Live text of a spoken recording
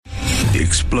the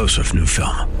explosive new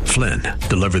film, Flynn,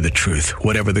 Deliver the Truth,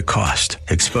 Whatever the Cost,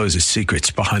 exposes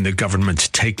secrets behind the government's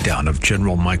takedown of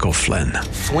General Michael Flynn.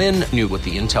 Flynn knew what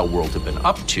the intel world had been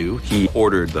up to. He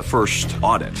ordered the first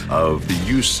audit of the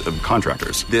use of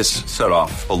contractors. This set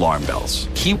off alarm bells.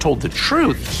 He told the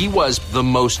truth. He was the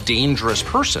most dangerous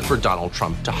person for Donald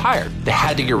Trump to hire. They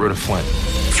had to get rid of Flynn.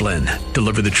 Flynn,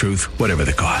 Deliver the Truth, Whatever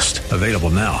the Cost. Available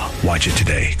now. Watch it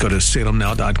today. Go to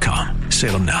salemnow.com.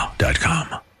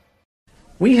 salemnow.com.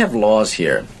 We have laws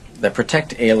here that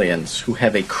protect aliens who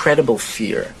have a credible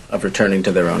fear of returning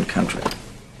to their own country.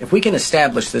 If we can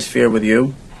establish this fear with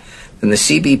you, then the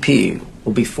CBP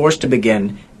will be forced to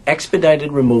begin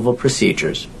expedited removal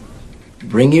procedures,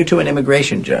 bring you to an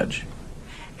immigration judge,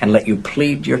 and let you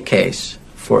plead your case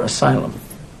for asylum.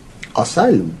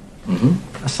 Asylum?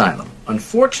 Mm-hmm. Asylum.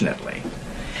 Unfortunately,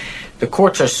 the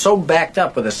courts are so backed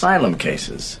up with asylum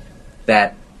cases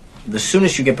that the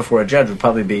soonest you get before a judge would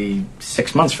probably be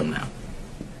 6 months from now.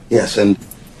 Yes, and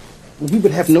we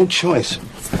would have no choice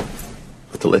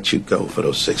but to let you go for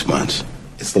those 6 months.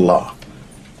 It's the law.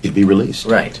 You'd be released.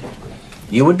 Right.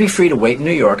 You would be free to wait in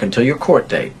New York until your court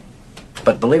date.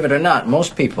 But believe it or not,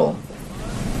 most people,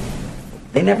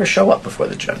 they never show up before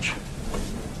the judge.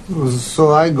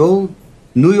 So I go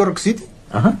New York City?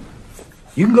 Uh-huh.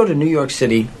 You can go to New York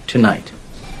City tonight.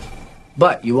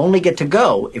 But you only get to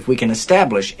go if we can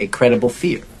establish a credible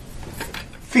fear.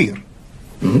 Fear?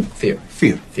 Mm-hmm. Fear.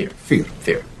 Fear. Fear. Fear.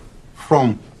 Fear.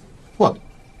 From what?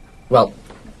 Well,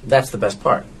 that's the best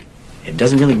part. It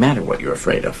doesn't really matter what you're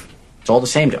afraid of. It's all the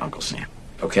same to Uncle Sam.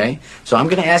 Okay? So I'm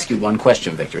going to ask you one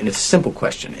question, Victor, and it's a simple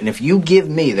question. And if you give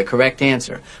me the correct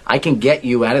answer, I can get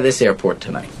you out of this airport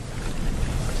tonight.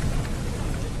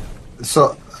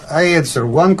 So I answer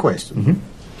one question.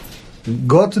 Mm-hmm.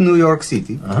 Go to New York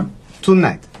City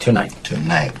tonight. Tonight.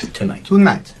 Tonight. Tonight.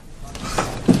 Tonight.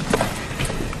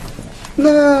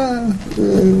 No.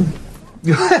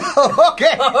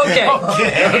 Okay.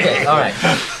 Okay. All right.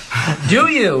 Do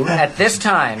you, at this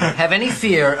time, have any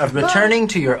fear of returning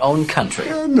to your own country?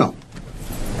 No.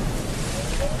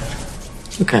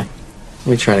 Okay. Let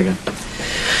me try it again.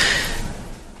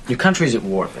 Your country's at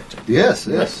war, Victor. Yes,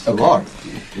 a lot.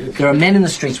 There are men in the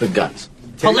streets with guns.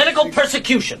 Political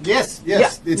persecution. Yes,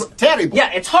 Yeah. it's terrible.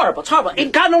 Yeah, it's horrible. It's horrible.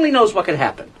 And God only knows what could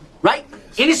happen, right?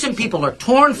 Innocent people are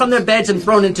torn from their beds and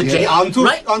thrown into jail.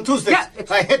 Right? On Tuesday. Yeah,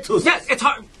 I had Tuesday. Yeah, it's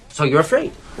hard. So you're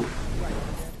afraid.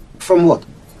 From what?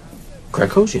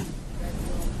 Krakosian.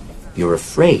 You're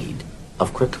afraid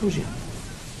of Krakosian.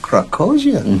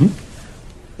 Krakosian?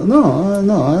 Mm-hmm.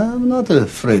 No, I'm not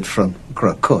afraid from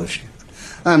Krakosian.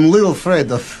 I'm a little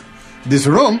afraid of this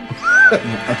room.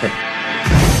 Okay.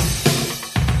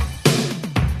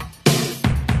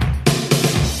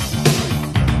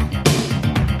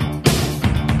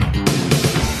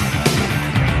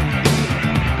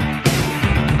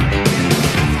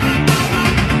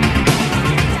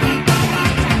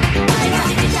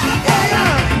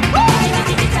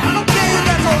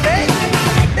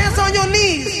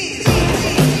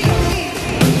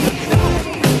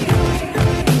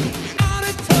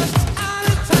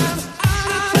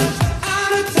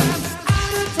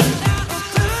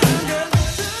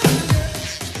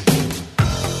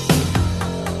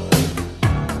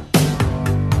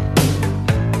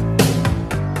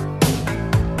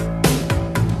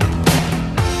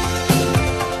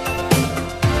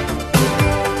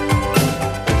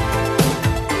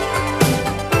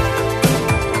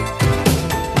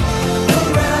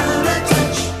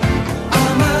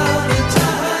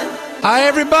 Hi,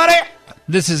 everybody.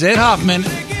 This is Ed Hoffman,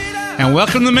 and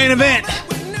welcome to the main event.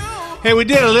 Hey, we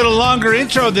did a little longer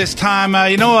intro this time.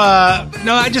 I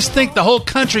just think the whole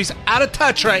country's out of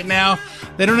touch right now.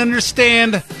 They don't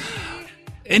understand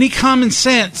any common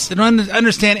sense. They don't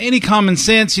understand any common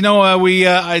sense.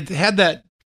 I had that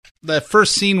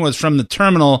first scene was from The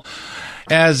Terminal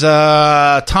as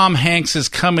Tom Hanks is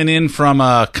coming in from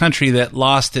a country that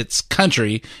lost its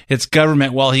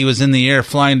government, while he was in the air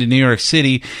flying to New York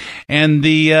City. And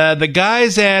the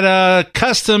guys at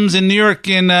Customs in New York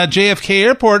in JFK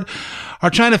Airport are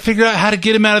trying to figure out how to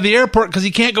get him out of the airport because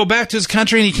he can't go back to his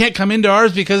country and he can't come into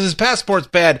ours because his passport's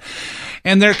bad.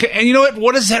 And you know what?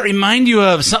 What does that remind you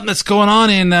of? Something that's going on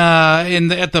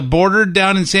at the border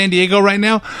down in San Diego right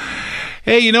now.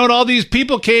 Hey, you know what? All these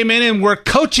people came in and we're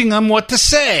coaching them what to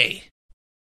say.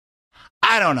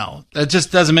 I don't know. That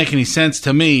just doesn't make any sense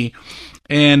to me.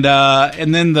 And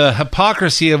then the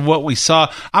hypocrisy of what we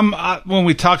saw. When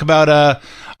we talk about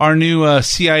our new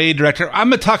CIA director,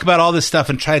 I'm going to talk about all this stuff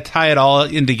and try to tie it all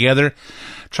in together.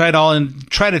 Try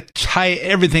to tie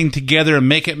everything together and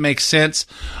make it make sense,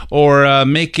 or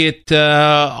make it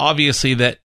obviously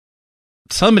that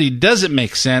somebody doesn't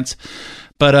make sense.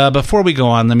 But before we go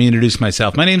on, let me introduce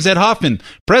myself. My name's Ed Hoffman,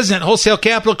 President, Wholesale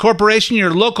Capital Corporation, your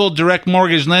local direct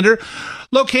mortgage lender,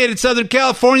 located in Southern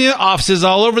California, offices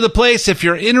all over the place. If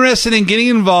you're interested in getting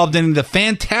involved in the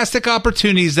fantastic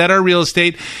opportunities that are real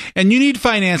estate and you need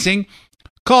financing,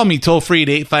 call me toll-free at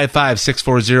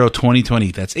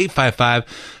 855-640-2020. That's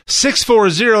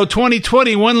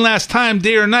 855-640-2020. One last time,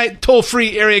 day or night,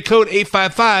 toll-free area code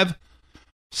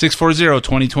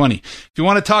 855-640-2020. If you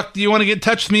want to talk, you want to get in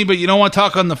touch with me, but you don't want to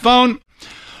talk on the phone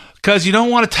because you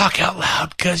don't want to talk out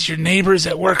loud because your neighbors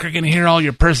at work are going to hear all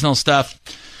your personal stuff,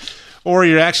 or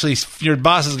your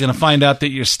boss is going to find out that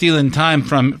you're stealing time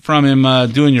from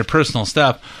him doing your personal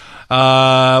stuff.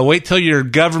 Wait till your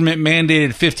government-mandated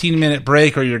 15-minute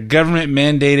break or your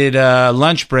government-mandated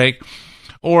lunch break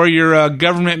or your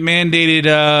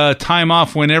government-mandated time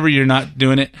off whenever you're not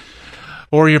doing it,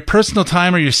 or your personal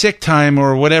time or your sick time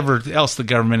or whatever else the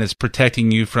government is protecting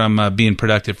you from being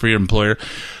productive for your employer.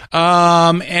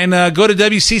 And go to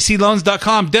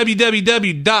WCCLoans.com,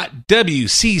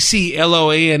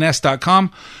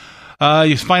 www.WCCLoans.com.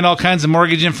 You find all kinds of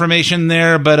mortgage information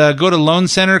there, but go to Loan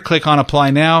Center, click on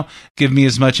Apply Now. Give me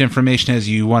as much information as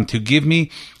you want to give me.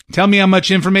 Tell me how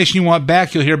much information you want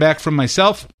back. You'll hear back from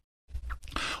myself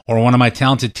or one of my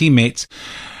talented teammates,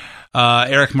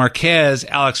 Eric Marquez,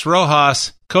 Alex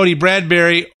Rojas, Cody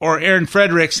Bradbury, or Aaron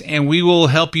Fredericks, and we will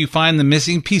help you find the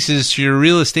missing pieces to your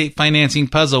real estate financing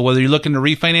puzzle. Whether you're looking to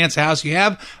refinance a house you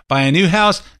have, buy a new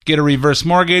house, get a reverse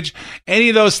mortgage, any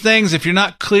of those things, if you're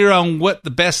not clear on what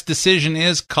the best decision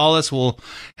is, call us. We'll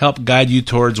help guide you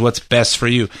towards what's best for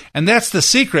you. And that's the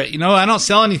secret. You know, I don't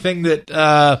sell anything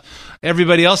that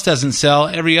everybody else doesn't sell.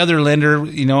 Every other lender,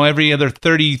 every other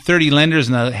 30 lenders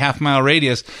in a half-mile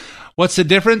radius. What's the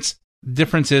difference? The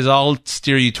difference is I'll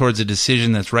steer you towards a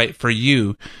decision that's right for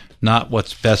you, not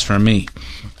what's best for me.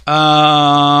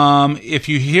 If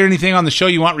you hear anything on the show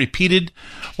you want repeated,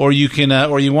 or you can,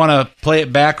 or you want to play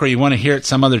it back, or you want to hear it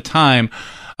some other time,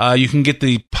 you can get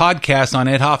the podcast on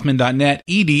edhoffman.net,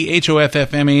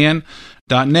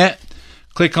 edhoffman.net.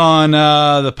 Click on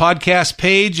the podcast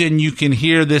page, and you can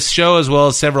hear this show as well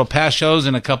as several past shows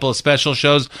and a couple of special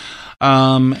shows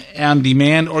on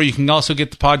demand. Or you can also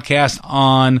get the podcast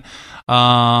on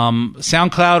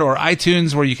SoundCloud or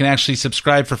iTunes, where you can actually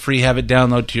subscribe for free, have it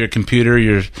download to your computer,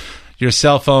 your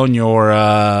cell phone, your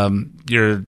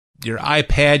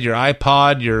iPad, your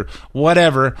iPod, your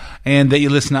whatever, and that you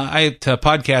listen to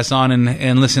podcasts on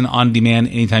and listen on demand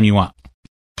anytime you want.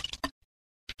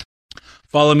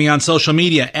 Follow me on social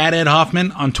media at Ed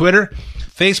Hoffman on Twitter.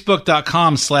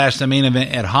 Facebook.com/The Main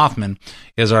Event Ed Hoffman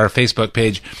is our Facebook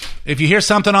page. If you hear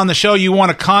something on the show you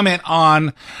want to comment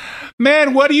on,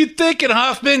 man, what are you thinking,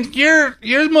 Hoffman?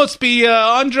 You must be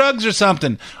on drugs or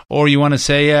something. Or you want to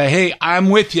say, hey, I'm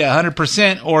with you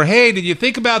 100%. Or, hey, did you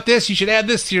think about this? You should add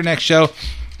this to your next show.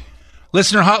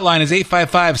 Listener hotline is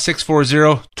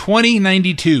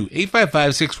 855-640-2092.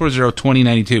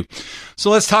 855-640-2092. So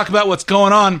let's talk about what's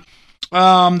going on.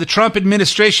 The Trump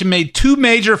administration made two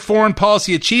major foreign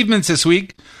policy achievements this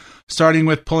week, starting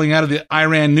with pulling out of the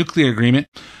Iran nuclear agreement.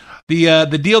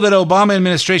 The deal that Obama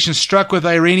administration struck with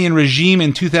Iranian regime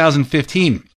in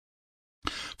 2015.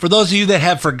 For those of you that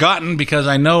have forgotten, because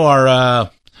I know our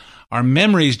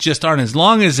memories just aren't as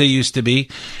long as they used to be,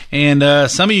 and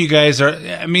some of you guys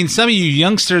some of you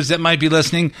youngsters that might be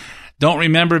listening don't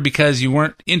remember because you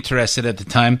weren't interested at the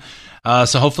time.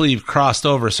 So hopefully you've crossed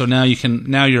over. So now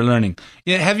you're learning.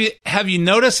 Yeah, have you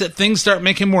noticed that things start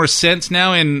making more sense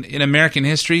now in American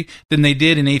history than they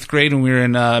did in 8th grade when we were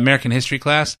in American history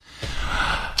class?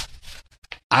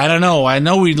 I don't know. I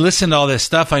know we listened to all this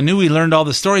stuff. I knew we learned all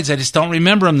the stories. I just don't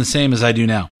remember them the same as I do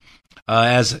now,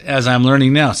 as I'm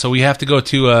learning now. So we have to go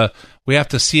to we have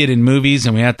to see it in movies,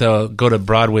 and we have to go to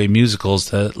Broadway musicals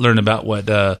to learn about what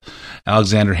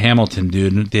Alexander Hamilton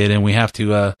did, and we have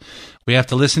to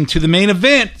listen to The Main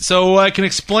Event so I can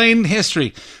explain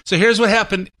history. So here's what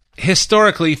happened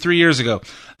historically 3 years ago.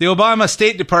 The Obama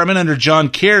State Department under John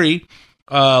Kerry,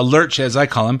 Lurch as I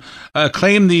call him,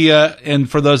 claimed and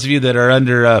for those of you that are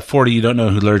under 40, you don't know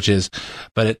who Lurch is,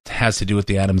 but it has to do with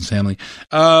the Addams family.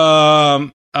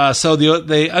 So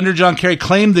they under John Kerry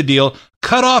claimed the deal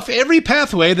cut off every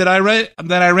pathway that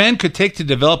Iran could take to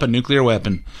develop a nuclear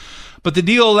weapon. But the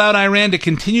deal allowed Iran to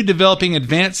continue developing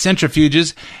advanced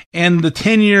centrifuges, and the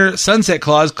 10-year sunset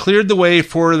clause cleared the way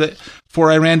for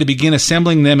Iran to begin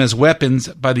assembling them as weapons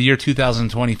by the year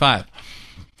 2025.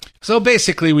 So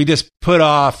basically, we just put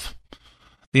off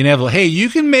the inevitable. Hey, you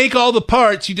can make all the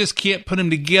parts, you just can't put them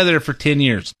together for 10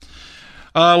 years.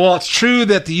 Well, it's true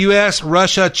that the U.S.,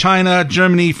 Russia, China,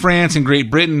 Germany, France, and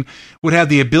Great Britain would have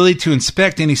the ability to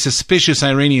inspect any suspicious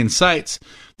Iranian sites.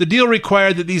 The deal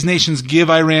required that these nations give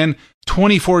Iran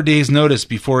 24 days' notice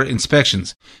before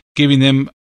inspections, giving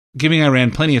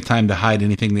Iran plenty of time to hide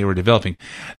anything they were developing.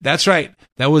 That's right.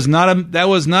 That was not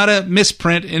a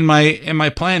misprint in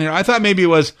my plan here. I thought maybe it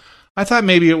was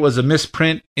a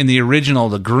misprint in the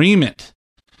original agreement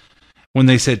when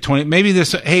they said 20. Maybe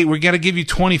this. Hey, we got to give you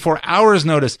 24 hours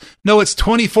notice. No, it's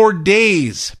 24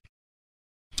 days.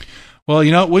 Well,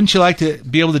 wouldn't you like to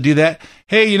be able to do that?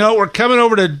 Hey, we're coming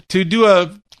over to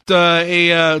do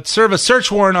serve a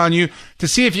search warrant on you to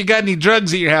see if you got any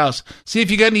drugs at your house, see if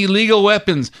you got any illegal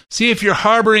weapons, see if you're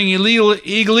harboring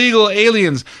illegal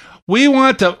aliens. We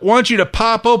want you to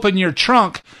pop open your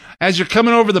trunk as you're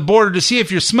coming over the border to see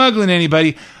if you're smuggling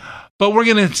anybody, but we're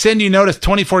going to send you notice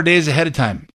 24 days ahead of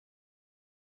time.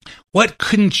 What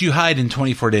couldn't you hide in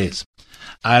 24 days?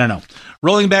 I don't know.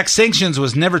 Rolling back sanctions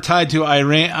was never tied to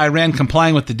Iran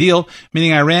complying with the deal,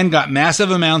 meaning Iran got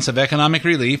massive amounts of economic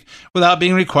relief without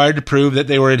being required to prove that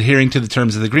they were adhering to the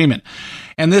terms of the agreement.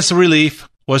 And this relief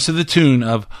was to the tune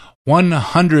of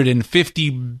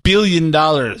 $150 billion.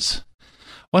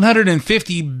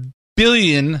 $150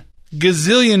 billion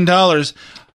gazillion dollars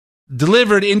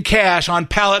delivered in cash on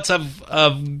pallets of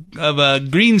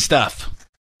green stuff.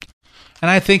 And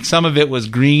I think some of it was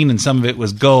green and some of it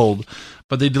was gold.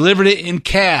 But they delivered it in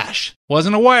cash. It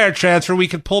wasn't a wire transfer we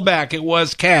could pull back. It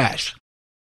was cash.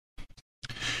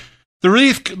 The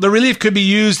relief could be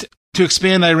used to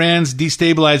expand Iran's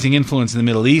destabilizing influence in the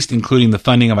Middle East, including the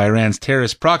funding of Iran's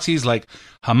terrorist proxies like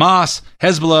Hamas,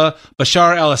 Hezbollah,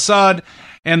 Bashar al-Assad,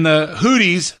 and the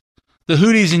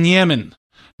Houthis in Yemen.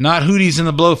 Not Houthis in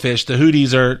the Blowfish. The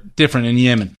Houthis are different in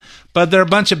Yemen. But they're a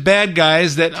bunch of bad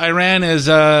guys that Iran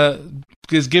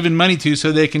is given money to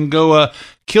so they can go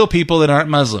kill people that aren't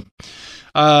Muslim.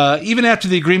 Even after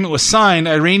the agreement was signed,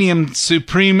 the Iranian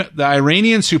Supreme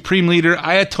Leader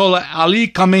Ayatollah Ali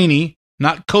Khamenei,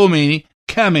 not Khomeini,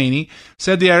 Khamenei,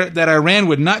 said that Iran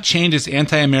would not change its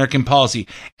anti-American policy.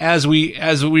 As we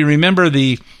remember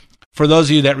for those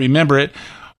of you that remember it,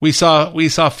 we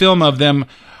saw film of them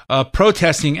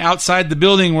protesting outside the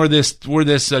building where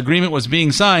this agreement was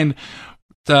being signed,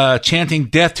 chanting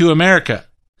 "Death to America."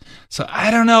 So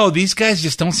I don't know. These guys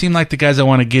just don't seem like the guys I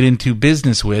want to get into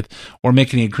business with or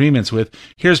make any agreements with.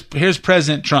 Here's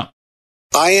President Trump.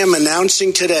 I am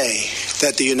announcing today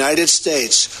that the United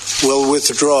States will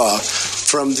withdraw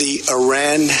from the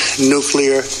Iran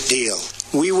nuclear deal.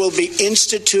 We will be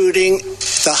instituting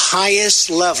the highest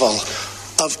level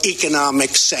of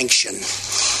economic sanction.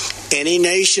 Any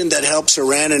nation that helps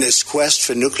Iran in its quest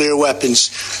for nuclear weapons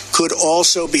could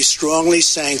also be strongly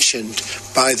sanctioned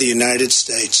by the United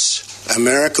States.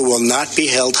 America will not be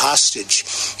held hostage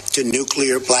to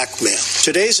nuclear blackmail.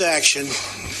 Today's action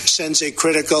sends a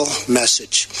critical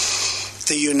message.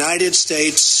 The United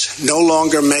States no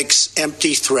longer makes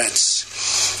empty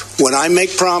threats. When I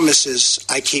make promises,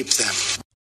 I keep them.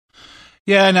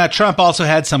 Yeah, and Trump also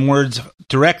had some words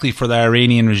directly for the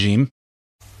Iranian regime.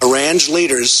 Iran's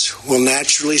leaders will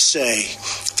naturally say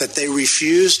that they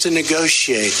refuse to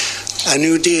negotiate a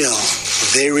new deal.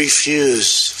 They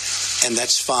refuse, and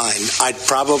that's fine. I'd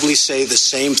probably say the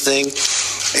same thing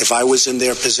if I was in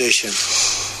their position.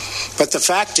 But the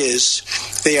fact is,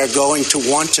 they are going to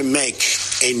want to make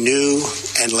a new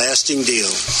and lasting deal,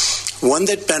 one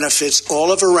that benefits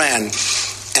all of Iran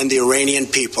and the Iranian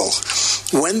people.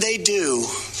 When they do,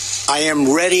 I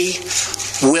am ready,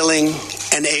 willing,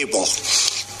 and able.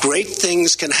 Great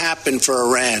things can happen for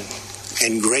Iran,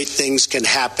 and great things can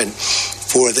happen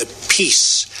for the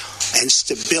peace and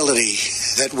stability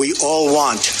that we all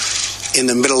want in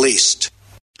the Middle East.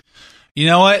 You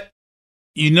know what?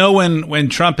 You know when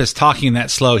Trump is talking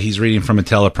that slow, he's reading from a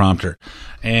teleprompter,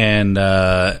 and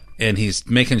he's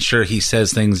making sure he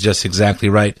says things just exactly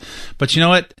right. But you know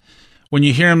what? When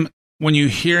you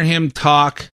hear him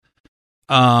talk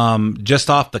just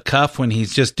off the cuff, when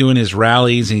he's just doing his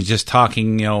rallies and he's just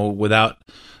talking, without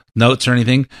notes or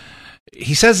anything,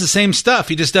 he says the same stuff.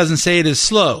 He just doesn't say it as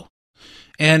slow.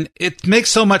 And it makes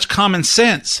so much common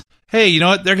sense. Hey, you know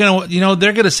what? They're going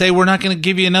to say, we're not going to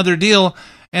give you another deal.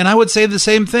 And I would say the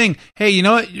same thing. Hey, you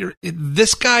know what?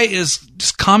 This guy is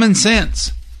just common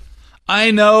sense.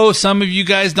 I know some of you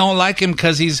guys don't like him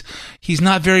because he's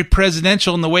not very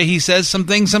presidential in the way he says some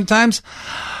things sometimes.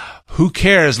 Who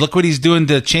cares? Look what he's doing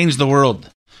to change the world.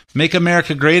 Make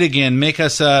America great again. Make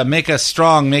us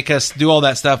strong. Make us do all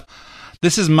that stuff.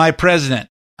 This is my president.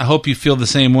 I hope you feel the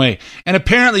same way. And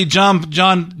apparently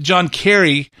John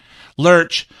Kerry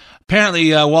Lurch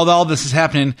Apparently, while all this is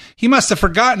happening, he must have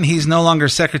forgotten he's no longer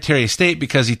Secretary of State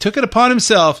because he took it upon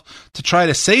himself to try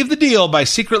to save the deal by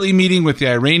secretly meeting with the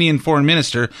Iranian foreign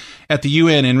minister at the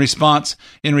UN. In response,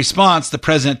 the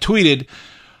president tweeted,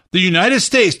 "The United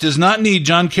States does not need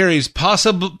John Kerry's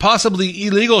possibly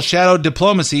illegal shadow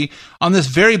diplomacy on this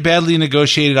very badly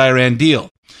negotiated Iran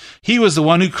deal. He was the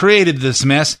one who created this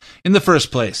mess in the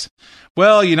first place."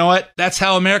 Well, you know what? That's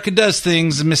how America does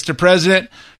things, Mr. President.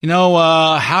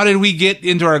 How did we get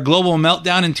into our global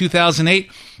meltdown in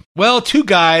 2008? Well, two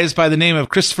guys by the name of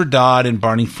Christopher Dodd and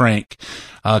Barney Frank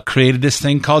created this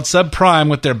thing called subprime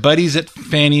with their buddies at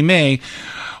Fannie Mae.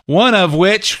 One of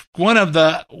which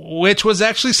was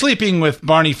actually sleeping with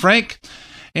Barney Frank,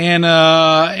 and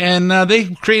they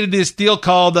created this deal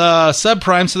called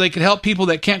subprime so they could help people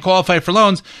that can't qualify for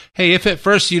loans. Hey, if at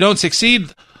first you don't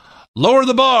succeed, lower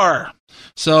the bar.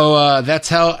 So that's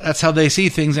how they see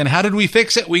things. And how did we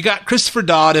fix it? We got Christopher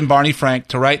Dodd and Barney Frank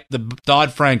to write the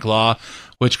Dodd-Frank law,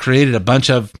 which created a bunch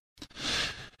of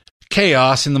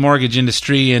chaos in the mortgage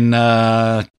industry and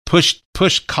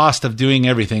pushed cost of doing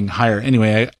everything higher.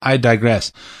 Anyway, I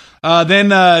digress. Then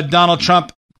Donald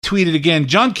Trump tweeted again,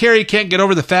 "John Kerry can't get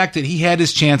over the fact that he had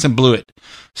his chance and blew it.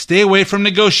 Stay away from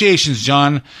negotiations,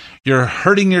 John. You're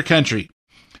hurting your country."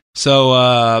 So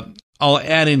I'll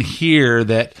add in here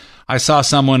that I saw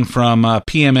someone from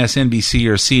PMSNBC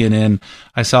or CNN.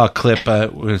 I saw a clip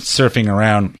surfing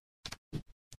around,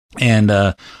 and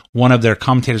one of their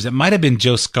commentators, it might have been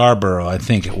Joe Scarborough, I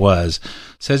think it was,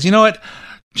 says, "You know what?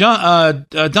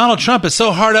 Donald Trump is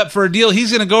so hard up for a deal.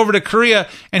 He's going to go over to Korea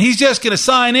and he's just going to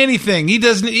sign anything. He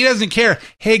doesn't care."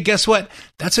 Hey, guess what?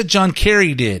 That's what John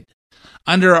Kerry did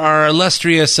under our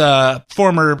illustrious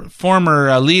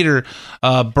former leader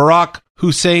Barack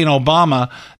Hussein Obama.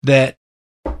 That,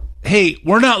 hey,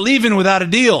 we're not leaving without a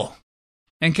deal.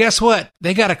 And guess what?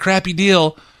 They got a crappy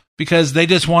deal because they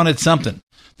just wanted something.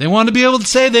 They wanted to be able to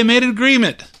say they made an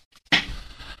agreement.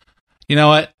 You know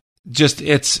what?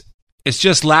 It's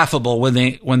just laughable when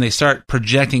they start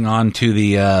projecting onto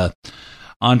the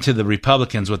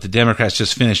Republicans what the Democrats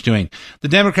just finished doing. The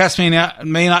Democrats may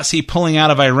not see pulling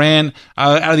out of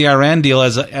the Iran deal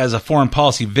as a foreign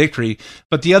policy victory,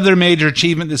 but the other major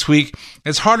achievement this week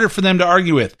is harder for them to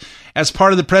argue with. As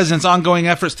part of the president's ongoing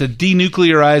efforts to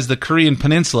denuclearize the Korean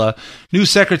peninsula, new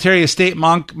Secretary of State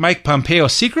Mike Pompeo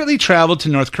secretly traveled to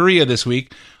North Korea this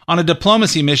week on a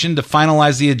diplomacy mission to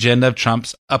finalize the agenda of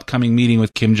Trump's upcoming meeting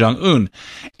with Kim Jong-un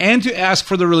and to ask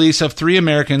for the release of 3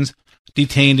 Americans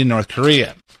detained in North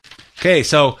Korea. Okay,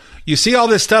 so you see all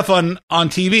this stuff on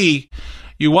TV,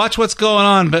 you watch what's going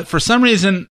on, but for some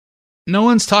reason, no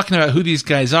one's talking about who these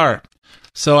guys are.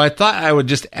 So I thought I would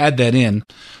just add that in.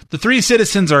 The 3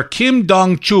 citizens are Kim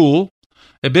Dong-chul,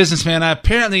 a businessman.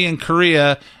 Apparently in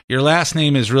Korea, your last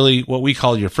name is really what we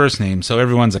call your first name, so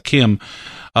everyone's a Kim,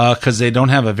 because they don't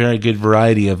have a very good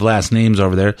variety of last names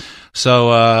over there.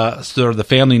 So the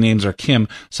family names are Kim.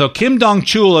 So Kim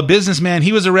Dong-chul, a businessman,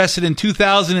 he was arrested in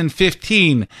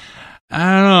 2015.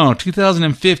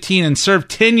 2015, and serving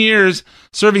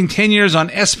 10 years on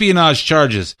espionage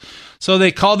charges. So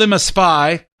they called him a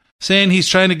spy, saying he's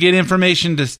trying to get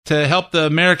information to help the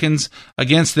Americans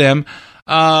against them.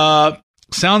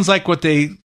 Sounds like what they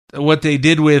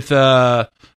did with Otto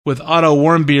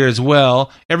Warmbier as well.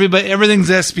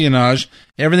 Everything's espionage.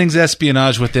 Everything's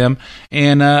espionage with them.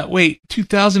 And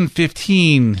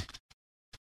 2015.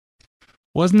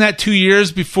 Wasn't that 2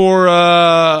 years before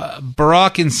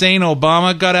Barack Hussein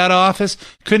Obama got out of office?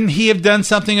 Couldn't he have done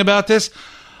something about this?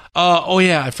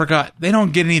 I forgot. They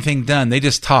don't get anything done. They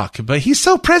just talk. But he's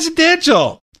so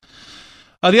presidential.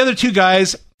 The other 2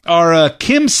 guys are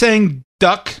Kim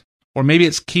Sang-duk, or maybe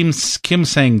it's Kim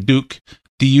Sang-duk,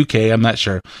 D-U-K, I'm not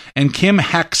sure, and Kim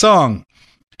Hak-song,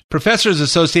 professors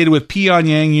associated with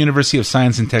Pyongyang University of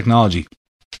Science and Technology.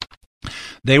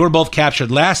 They were both captured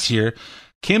last year.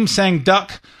 Kim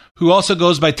Sang-duk, who also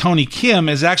goes by Tony Kim,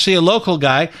 is actually a local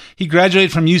guy. He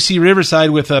graduated from UC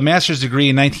Riverside with a master's degree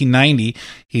in 1990.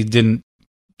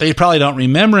 They probably don't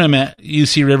remember him at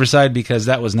UC Riverside because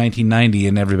that was 1990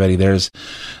 and everybody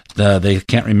they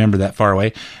can't remember that far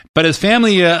away. But his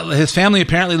family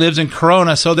apparently lives in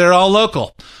Corona, so they're all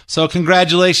local. So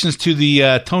congratulations to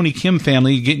the Tony Kim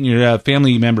family, getting your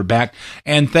family member back.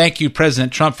 And thank you,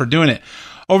 President Trump, for doing it.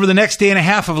 Over the next day and a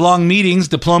half of long meetings,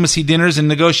 diplomacy dinners, and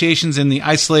negotiations in the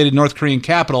isolated North Korean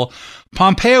capital,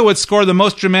 Pompeo would score the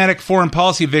most dramatic foreign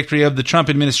policy victory of the Trump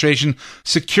administration,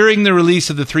 securing the release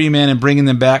of the 3 men and bringing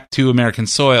them back to American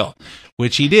soil,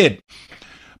 which he did.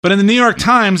 But in the New York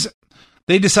Times,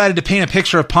 they decided to paint a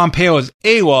picture of Pompeo as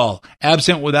AWOL,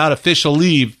 absent without official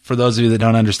leave, for those of you that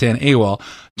don't understand AWOL,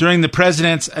 during the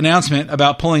president's announcement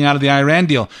about pulling out of the Iran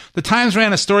deal. The Times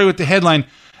ran a story with the headline,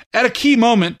 "At a key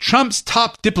moment, Trump's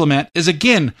top diplomat is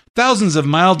again thousands of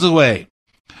miles away."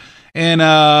 And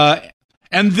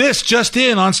this just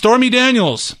in on Stormy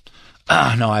Daniels.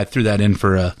 No, I threw that in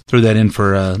for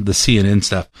the CNN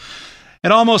stuff.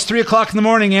 At almost 3 o'clock in the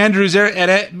morning, Andrews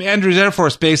Air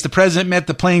Force Base, the president met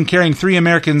the plane carrying three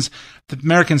Americans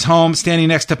home, standing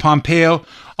next to Pompeo,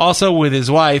 also with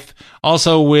his wife,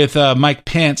 also with Mike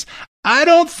Pence. I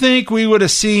don't think we would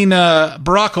have seen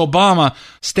Barack Obama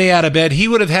stay out of bed. He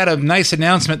would have had a nice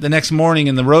announcement the next morning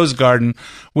in the Rose Garden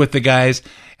with the guys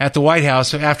at the White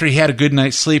House after he had a good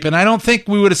night's sleep. And I don't think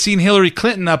we would have seen Hillary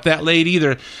Clinton up that late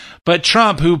either. But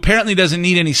Trump, who apparently doesn't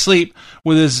need any sleep,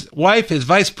 with his wife, his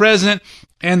vice president,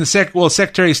 and the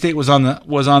Secretary of State was on the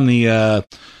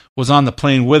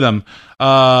plane with him.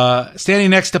 Standing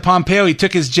next to Pompeo, he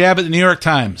took his jab at the New York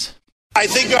Times. I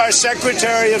think our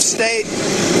Secretary of State,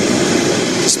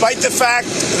 despite the fact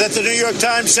that the New York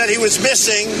Times said he was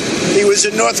missing, he was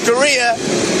in North Korea,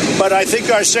 but I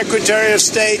think our Secretary of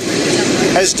State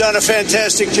has done a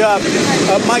fantastic job.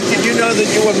 Mike, did you know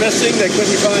that you were missing? They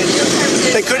couldn't find you.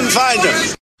 They couldn't find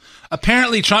him.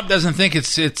 Apparently, Trump doesn't think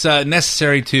it's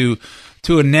necessary to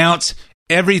announce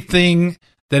everything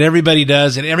that everybody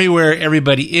does and everywhere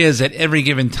everybody is at every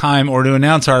given time, or to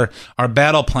announce our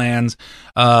battle plans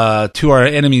to our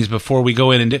enemies before we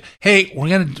go in and do. Hey,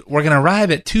 we're gonna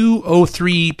arrive at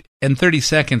 2:03 and 30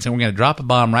 seconds, and we're gonna drop a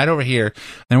bomb right over here.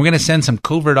 Then we're gonna send some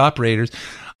covert operators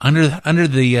under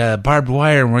the barbed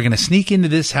wire, and we're gonna sneak into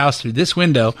this house through this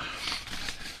window.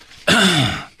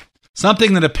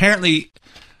 Something that apparently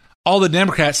all the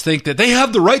Democrats think that they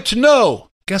have the right to know.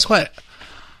 Guess what?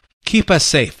 Keep us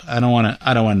safe. I don't want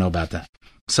to know about that.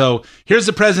 So here's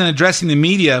the president addressing the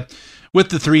media with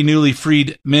the three newly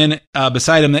freed men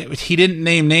beside him. He didn't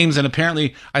name names, and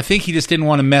apparently I think he just didn't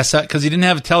want to mess up because he didn't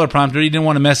have a teleprompter. He didn't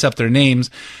want to mess up their names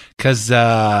because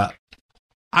I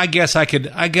guess I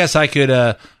could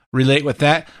relate with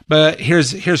that. But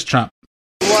here's Trump.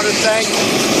 I want to thank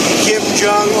Kim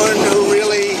Jong-un, who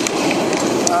really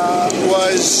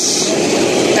was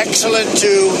excellent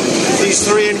to these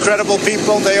three incredible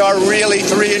people. They are really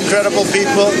three incredible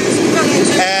people.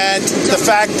 And the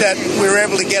fact that we were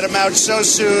able to get them out so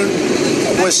soon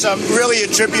was really a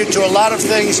tribute to a lot of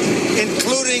things,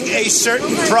 including a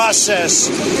certain process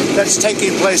that's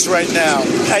taking place right now.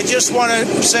 I just want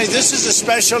to say this is a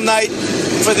special night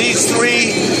for these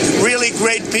three really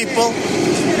great people.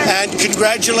 And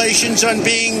congratulations on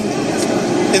being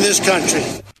in this country.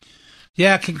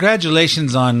 Yeah,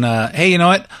 congratulations on, hey, you know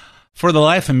what? For the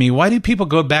life of me, why do people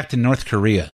go back to North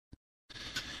Korea?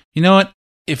 You know what?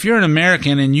 If you're an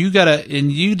American and you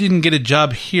didn't get a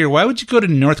job here, why would you go to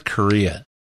North Korea?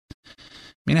 I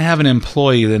mean, I have an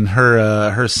employee, and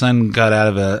her son got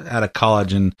out of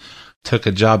college and took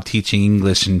a job teaching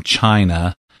English in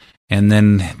China, and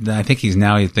then I think he's in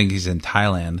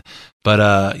Thailand.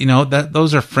 But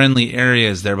those are friendly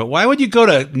areas there. But why would you go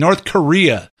to North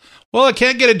Korea? Well, I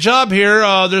can't get a job here.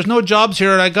 There's no jobs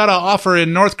here, and I got an offer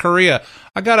in North Korea.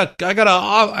 I got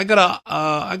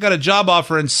a job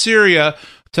offer in Syria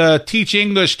to teach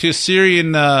English to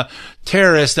Syrian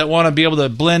terrorists that want to be able to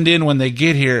blend in when they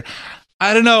get here.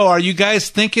 I don't know. Are you guys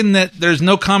thinking that there's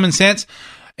no common sense?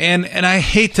 And I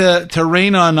hate to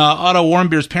rain on Otto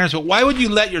Warmbier's parents, but why would you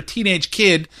let your teenage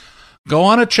kid go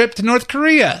on a trip to North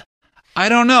Korea? I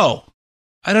don't know.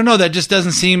 That just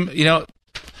doesn't seem,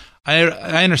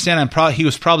 I understand. He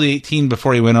was probably 18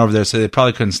 before he went over there, so they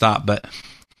probably couldn't stop. But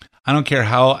I don't care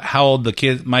how old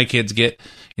my kids get.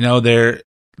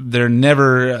 They're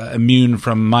never immune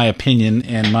from my opinion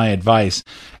and my advice,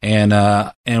 and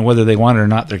whether they want it or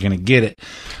not, they're going to get it.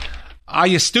 Are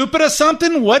you stupid or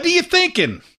something? What are you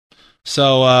thinking?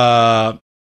 So, and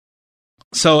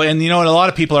a lot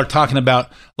of people are talking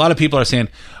about. A lot of people are saying,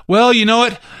 well, you know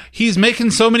what? He's saying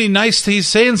so many nice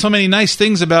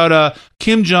things about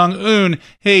Kim Jong-un.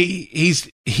 Hey,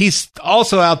 he's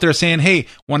also out there saying, hey,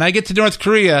 when I get to North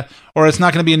Korea, or it's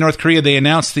not going to be in North Korea, they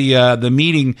announced the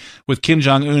meeting with Kim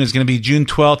Jong-un is going to be June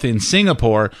 12th in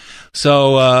Singapore.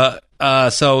 So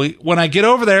when I get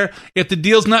over there, if the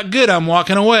deal's not good, I'm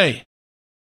walking away.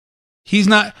 He's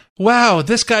not. Wow,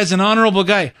 this guy's an honorable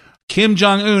guy. Kim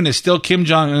Jong-un is still Kim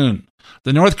Jong-un.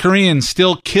 The North Koreans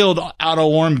still killed Otto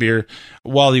Warmbier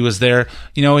while he was there.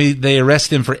 They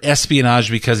arrested him for espionage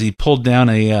because he pulled down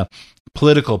a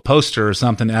political poster or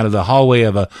something out of the hallway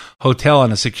of a hotel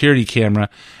on a security camera.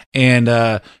 And,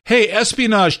 hey,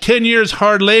 espionage, 10 years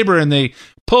hard labor. And they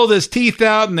pulled his teeth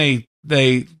out, and they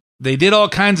did all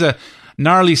kinds of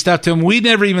gnarly stuff to him. We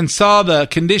never even saw the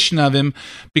condition of him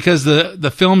because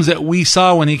the films that we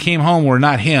saw when he came home were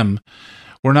not him.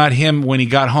 Were not him when he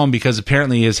got home, because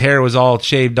apparently his hair was all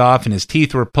shaved off and his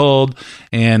teeth were pulled,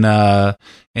 and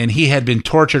he had been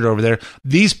tortured over there.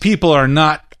 These people are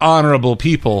not honorable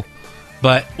people,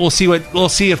 but we'll see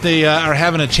if they are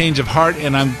having a change of heart.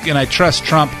 And I trust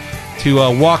Trump to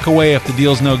walk away if the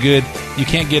deal's no good. You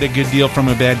can't get a good deal from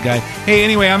a bad guy. Hey,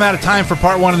 anyway, I'm out of time for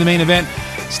part one of the main event.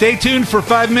 Stay tuned for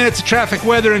 5 minutes of traffic,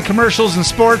 weather, and commercials and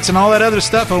sports and all that other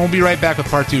stuff, and we'll be right back with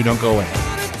part two. Don't go away.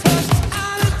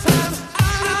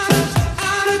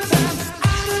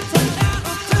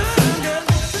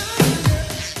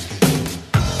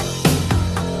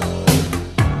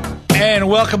 And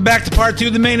welcome back to part two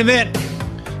of the main event.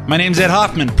 My name's Ed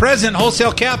Hoffman, President,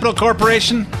 Wholesale Capital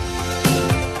Corporation.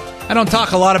 I don't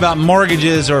talk a lot about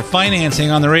mortgages or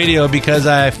financing on the radio because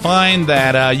I find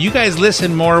that you guys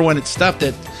listen more when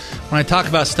I talk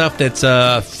about stuff that's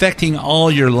affecting all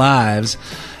your lives.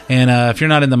 And if you're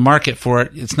not in the market for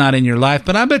it, it's not in your life.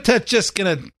 But I'm just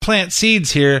going to plant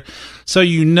seeds here so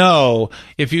you know.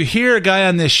 If you hear a guy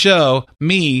on this show,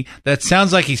 me, that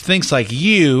sounds like he thinks like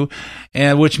you,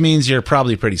 and which means you're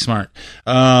probably pretty smart,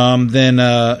 then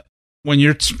when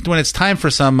it's time for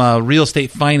some real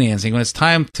estate financing, when it's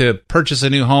time to purchase a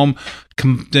new home,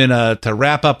 to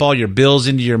wrap up all your bills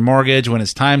into your mortgage, when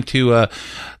it's time to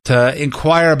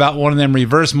inquire about one of them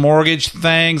reverse mortgage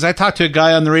things. I talked to a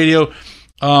guy on the radio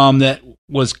that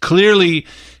was clearly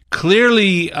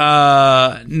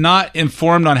not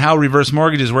informed on how reverse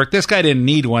mortgages work. This guy didn't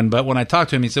need one, but when I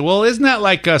talked to him, he said, well, isn't that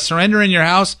like surrendering your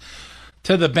house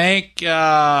to the bank?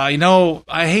 I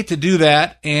hate to do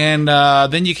that, and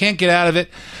then you can't get out of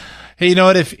it. Hey, you know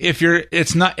what?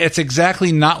 It's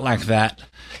exactly not like that.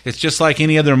 It's just like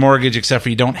any other mortgage, except for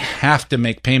you don't have to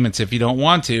make payments if you don't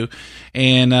want to.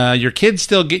 And your kids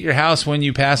still get your house when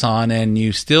you pass on, and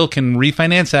you still can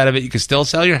refinance out of it. You can still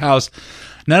sell your house.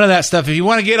 None of that stuff. If you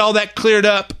want to get all that cleared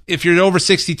up, if you're over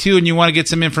 62 and you want to get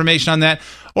some information on that,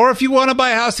 or if you want to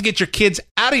buy a house to get your kids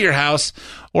out of your house,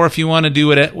 or if you want to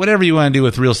do it, whatever you want to do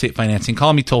with real estate financing,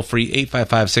 call me toll free,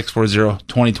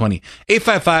 855-640-2020.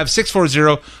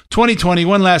 855-640-2020.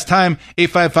 One last time,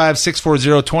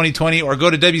 855-640-2020, or go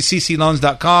to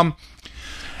WCCloans.com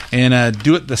and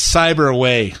do it the cyber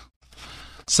way.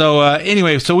 So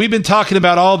anyway, so we've been talking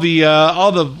about all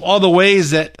the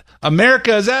ways that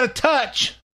America is out of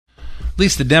touch. At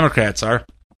least the Democrats are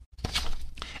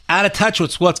out of touch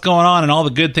with what's going on, and all the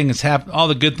good things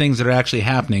that are actually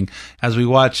happening as we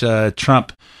watch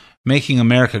Trump making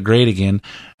America great again.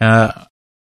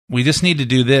 We just need to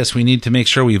do this. We need to make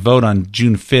sure we vote on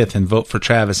June 5th and vote for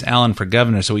Travis Allen for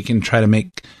governor, so we can try to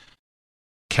make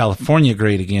California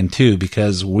great again too,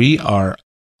 because we are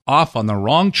off on the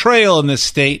wrong trail in this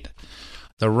state,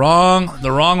 the wrong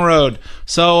road.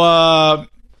 So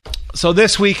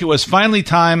this week it was finally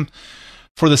time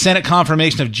for the Senate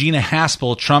confirmation of Gina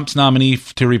Haspel, Trump's nominee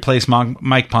to replace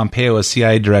Mike Pompeo as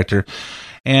CIA director.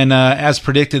 And as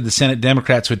predicted, the Senate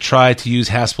Democrats would try to use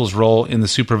Haspel's role in the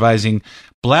supervising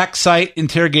black site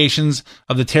interrogations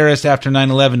of the terrorists after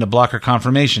 9/11 to block her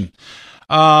confirmation.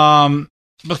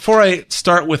 Before I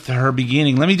start with her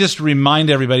beginning, let me just remind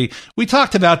everybody, we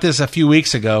talked about this a few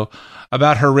weeks ago,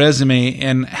 about her resume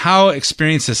and how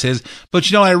experienced this is.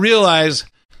 But, I realized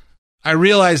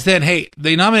then, hey,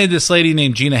 they nominated this lady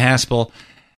named Gina Haspel,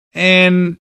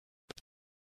 and,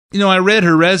 I read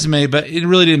her resume, but it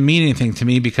really didn't mean anything to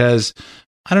me because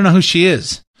I don't know who she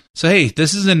is. So, hey,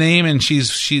 this is a name, and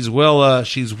she's well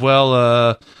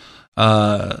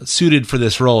suited for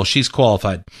this role. She's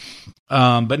qualified.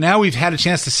 But now we've had a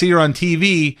chance to see her on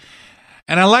TV,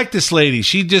 and I like this lady.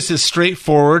 She just is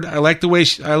straightforward. I like the way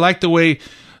she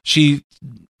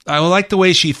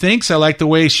thinks. I like the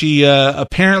way she,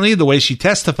 apparently, the way she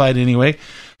testified anyway.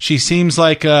 She seems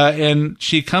like, and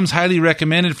she comes highly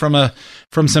recommended from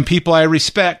some people I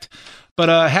respect. But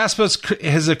Haspel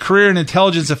is a career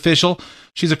intelligence official.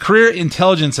 She's a career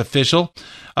intelligence official.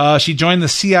 She joined the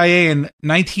CIA in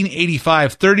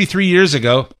 1985, 33 years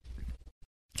ago.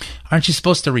 Aren't you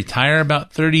supposed to retire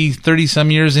about 30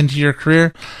 some years into your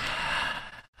career?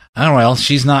 Oh, well,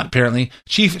 she's not, apparently.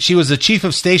 She was the chief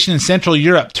of station in Central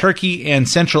Europe, Turkey, and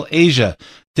Central Asia.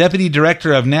 Deputy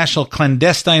Director of National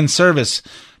Clandestine Service.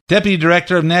 Deputy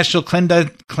Director of National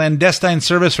Clandestine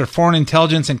Service for Foreign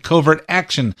Intelligence and Covert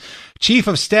Action. Chief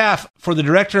of Staff for the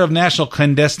Director of National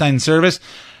Clandestine Service.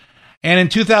 And in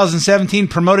 2017,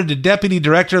 promoted to Deputy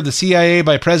Director of the CIA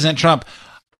by President Trump.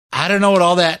 I don't know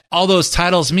what all those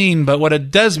titles mean, but what it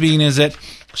does mean is that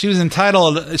she was in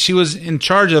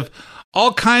charge of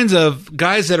all kinds of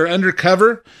guys that are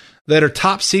undercover, that are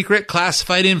top secret,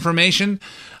 classified information,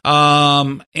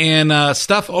 and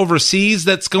stuff overseas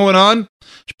that's going on.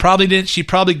 She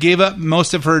probably gave up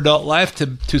most of her adult life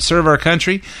to serve our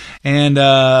country, and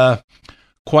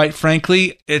quite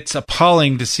frankly, it's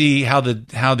appalling to see how the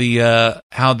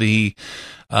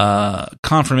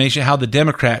confirmation, how the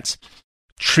Democrats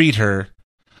treat her.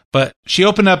 But she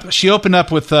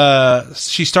started with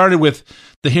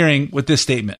the hearing with this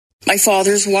statement. My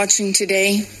father's watching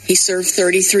today. He served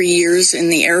 33 years in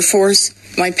the Air Force.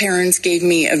 My parents gave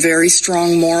me a very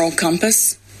strong moral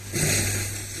compass.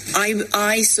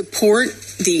 I support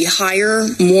the higher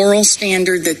moral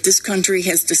standard that this country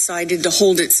has decided to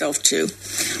hold itself to.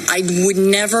 I would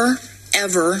never,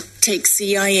 ever take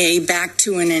CIA back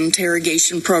to an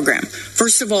interrogation program.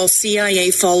 First of all,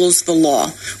 CIA follows the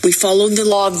law. We followed the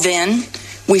law then.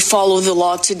 We follow the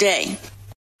law today.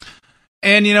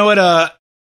 And you know what?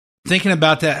 Thinking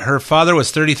about that, her father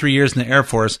was 33 years in the Air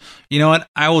Force. You know what?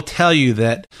 I will tell you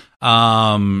that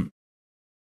I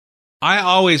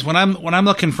always, when I'm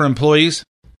looking for employees,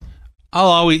 I'll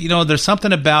always, there's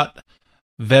something about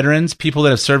veterans, people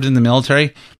that have served in the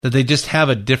military, that they just have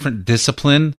a different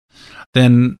discipline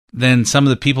than some of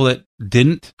the people that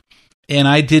didn't. And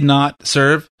I did not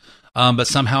serve, but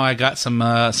somehow I got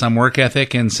some work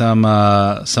ethic and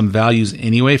some values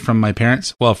anyway from my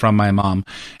parents. Well, from my mom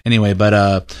anyway. But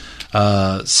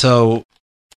I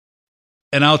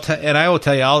will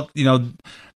tell you,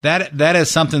 that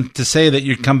is something to say that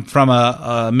you come from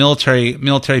a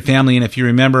military family. And if you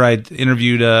remember, I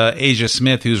interviewed Asia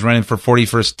Smith, who's running for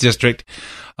 41st District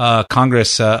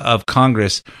Congress,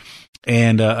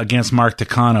 and against Mark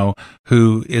Takano,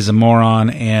 who is a moron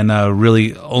and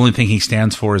really only thing he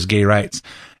stands for is gay rights.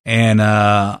 And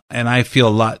I feel a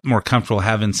lot more comfortable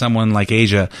having someone like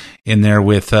Asia in there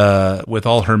with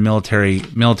all her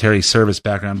military service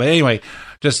background. But anyway,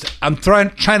 I'm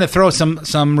trying to throw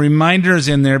some reminders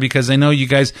in there because I know you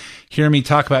guys hear me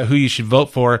talk about who you should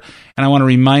vote for, and I want to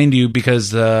remind you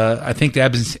because I think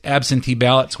the absentee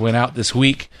ballots went out this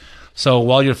week. So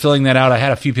while you're filling that out, I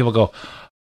had a few people go,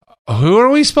 "Who are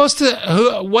we supposed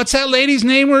to? What's that lady's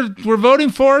name we're voting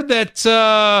for? That's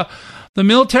the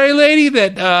military lady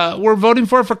that we're voting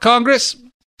for Congress."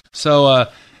 So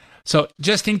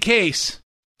just in case,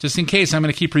 I'm going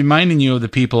to keep reminding you of the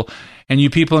people. And you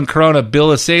people in Corona, Bill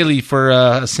Asaley for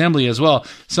Assembly as well.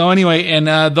 So anyway, and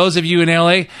those of you in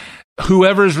LA,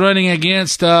 whoever's running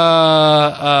against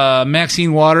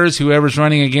Maxine Waters, whoever's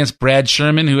running against Brad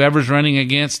Sherman, whoever's running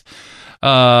against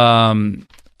Adam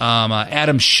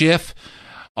Schiff,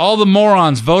 all the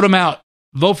morons, vote them out.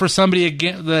 Vote for somebody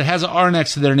again that has an R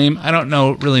next to their name. I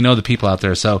don't really know the people out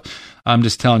there, so I'm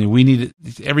just telling you,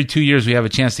 every 2 years we have a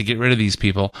chance to get rid of these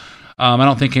people. I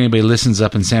don't think anybody listens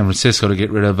up in San Francisco to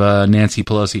get rid of Nancy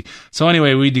Pelosi. So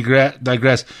anyway, we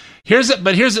digress. Here's,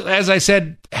 as I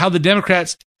said, how the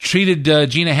Democrats treated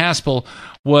Gina Haspel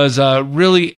was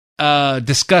really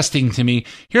disgusting to me.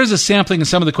 Here's a sampling of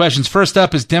some of the questions. First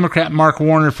up is Democrat Mark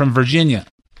Warner from Virginia.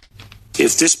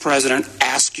 If this president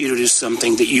asks you to do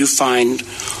something that you find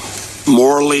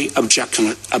morally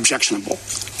objectionable,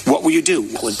 what will you do?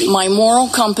 My moral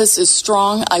compass is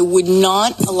strong. I would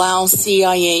not allow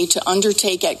CIA to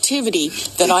undertake activity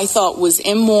that I thought was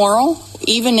immoral,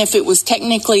 even if it was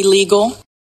technically legal.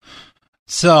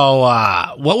 So,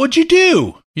 what would you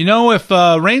do? If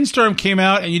a rainstorm came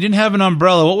out and you didn't have an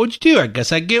umbrella, what would you do? I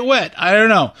guess I'd get wet. I don't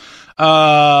know.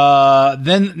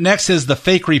 Then next is the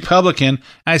fake Republican.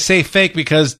 I say fake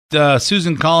because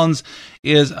Susan Collins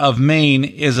of Maine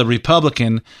is a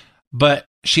Republican, but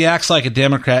she acts like a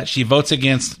Democrat. She votes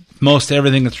against most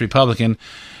everything that's Republican.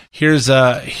 Here's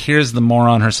the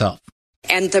moron herself.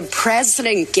 And the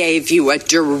president gave you a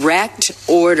direct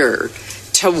order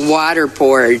to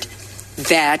waterboard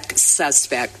that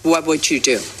suspect. What would you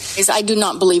do? I do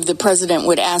not believe the president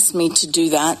would ask me to do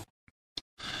that.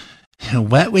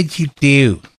 What would you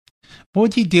do? What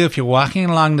would you do if you're walking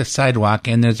along the sidewalk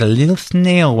and there's a little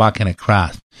snail walking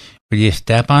across? Would you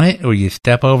step on it or would you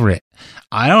step over it?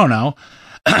 I don't know.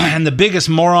 And the biggest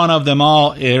moron of them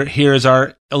all here is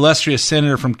our illustrious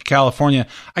senator from California.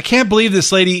 I can't believe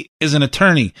this lady is an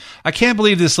attorney. I can't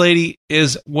believe this lady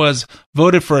was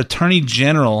voted for Attorney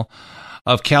General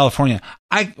of California.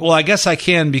 I guess I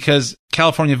can because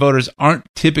California voters aren't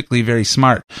typically very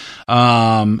smart.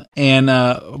 But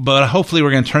hopefully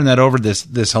we're going to turn that over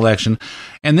this election.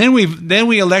 And then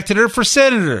we elected her for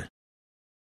senator.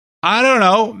 I don't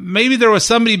know. Maybe there was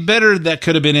somebody better that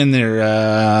could have been in there.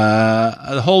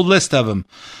 A whole list of them.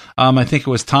 I think it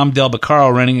was Tom Del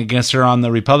Beccaro running against her on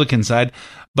the Republican side.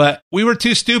 But we were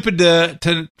too stupid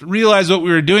to realize what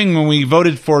we were doing when we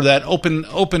voted for that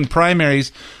open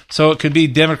primaries, so it could be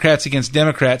Democrats against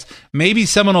Democrats. Maybe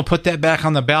someone will put that back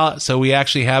on the ballot, so we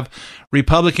actually have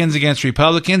Republicans against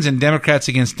Republicans and Democrats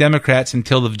against Democrats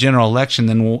until the general election,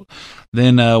 then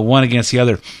one against the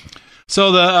other.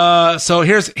 So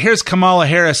here's Kamala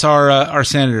Harris, our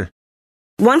senator.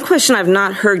 One question I've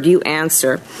not heard you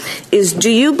answer is, do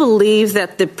you believe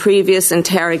that the previous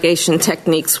interrogation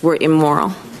techniques were immoral?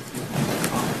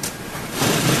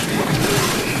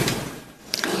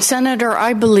 Senator,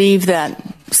 I believe that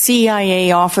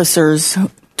CIA officers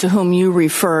to whom you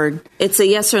referred... It's a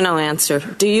yes or no answer.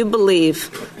 Do you believe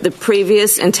the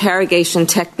previous interrogation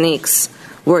techniques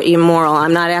were immoral?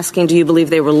 I'm not asking, do you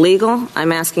believe they were legal?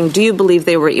 I'm asking, do you believe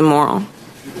they were immoral?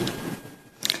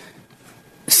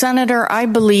 Senator, I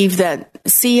believe that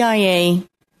CIA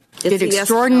did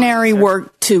extraordinary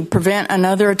work to prevent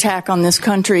another attack on this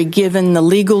country, given the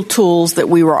legal tools that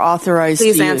we were authorized to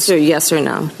use. Please answer yes or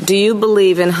no. Do you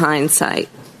believe in hindsight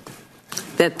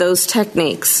that those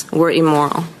techniques were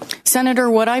immoral? Senator,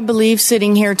 what I believe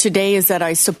sitting here today is that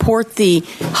I support the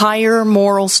higher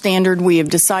moral standard we have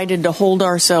decided to hold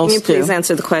ourselves to. Can you please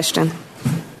answer the question?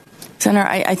 Senator,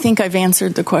 I think I've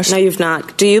answered the question. No, you've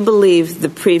not. Do you believe the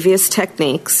previous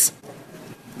techniques,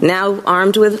 now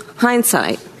armed with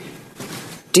hindsight,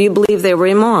 do you believe they were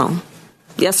immoral?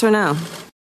 Yes or no?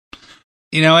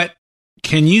 You know what?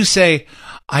 Can you say,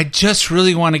 I just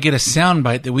really want to get a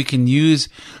soundbite that we can use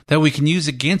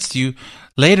against you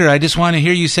later. I just want to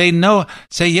hear you say no.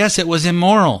 Say yes, it was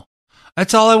immoral.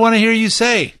 That's all I want to hear you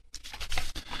say.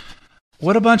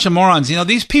 What a bunch of morons. You know,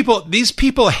 these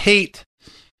people hate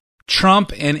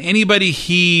Trump and anybody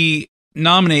he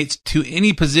nominates to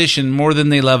any position more than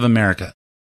they love America.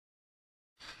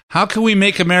 How can we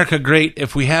make America great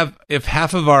if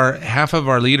half of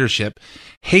our leadership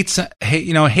hates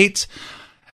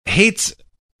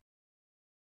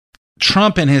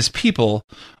Trump and his people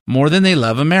more than they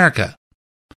love America?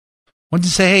 Want to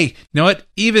say, hey, you know what?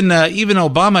 Even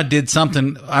Obama did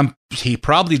something. He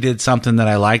probably did something that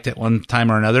I liked at one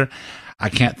time or another. I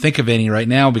can't think of any right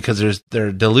now because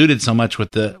they're diluted so much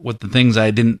with the things I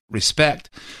didn't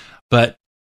respect. But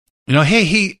you know,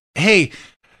 hey,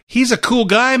 he's a cool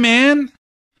guy, man.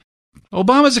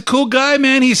 Obama's a cool guy,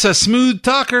 man. He's a smooth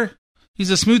talker. He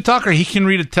can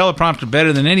read a teleprompter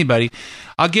better than anybody.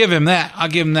 I'll give him that.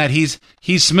 He's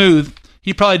smooth.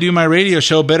 He probably do my radio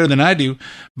show better than I do,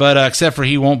 but except for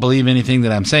he won't believe anything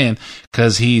that I'm saying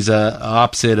because he's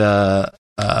opposite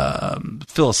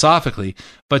philosophically.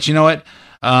 But you know what?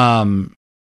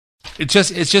 It's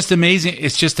just amazing.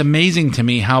 It's just amazing to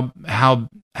me how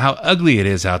ugly it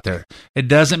is out there. It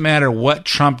doesn't matter what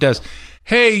Trump does.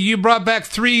 Hey, you brought back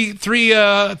three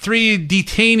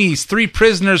detainees, 3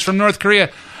 prisoners from North Korea.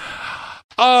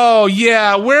 Oh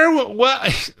yeah,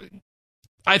 what?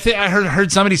 I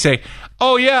heard somebody say,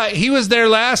 "Oh yeah, he was there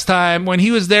last time when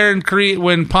he was there in Korea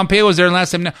when Pompeo was there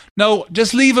last time." No,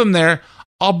 just leave him there.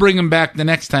 I'll bring him back the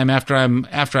next time after I'm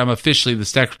officially the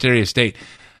Secretary of State.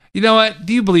 You know what?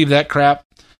 Do you believe that crap?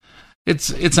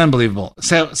 It's unbelievable.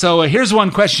 So here's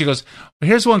one question. She goes, well,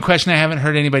 here's one question I haven't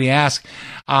heard anybody ask.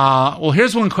 Well,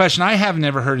 here's one question I have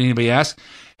never heard anybody ask.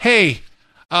 Hey,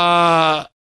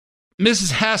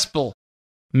 Ms. Haspel,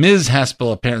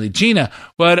 apparently, Gina,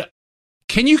 but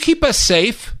can you keep us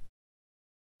safe?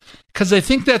 Because I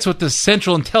think that's what the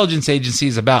Central Intelligence Agency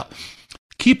is about.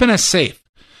 Keeping us safe.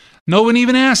 No one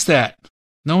even asked that.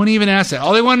 All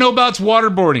they want to know about is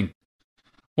waterboarding.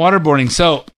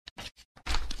 So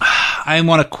I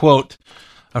want to quote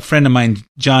a friend of mine,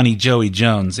 Johnny Joey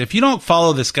Jones. If you don't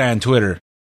follow this guy on Twitter,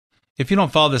 you know,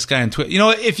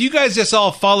 if you guys just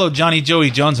all follow Johnny Joey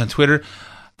Jones on Twitter,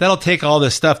 that'll take all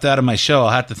this stuff out of my show.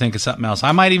 I'll have to think of something else.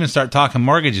 I might even start talking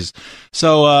mortgages.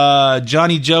 So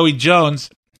Johnny Joey Jones,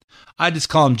 I just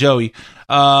call him Joey.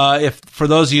 If for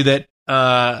those of you that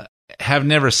have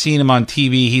never seen him on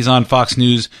TV, he's on Fox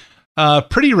News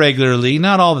pretty regularly,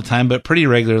 not all the time, but pretty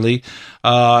regularly.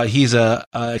 He's a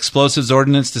explosives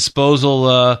ordnance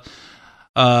disposal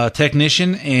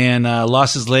technician and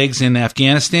lost his legs in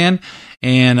Afghanistan,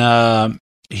 and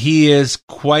he is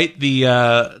quite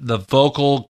the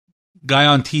vocal guy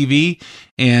on TV.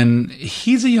 And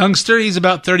he's a youngster; he's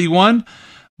about 31,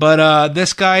 but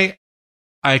this guy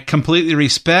I completely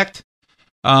respect.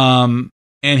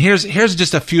 And here's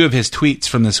just a few of his tweets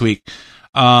from this week.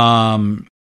 Of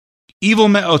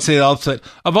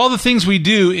all the things we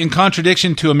do in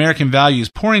contradiction to American values,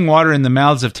 pouring water in the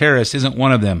mouths of terrorists isn't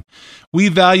one of them. We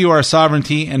value our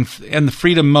sovereignty and the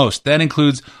freedom most. That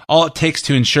includes all it takes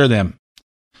to ensure them.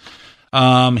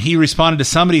 He responded to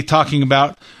somebody talking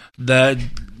about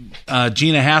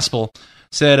Gina Haspel,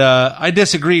 said, I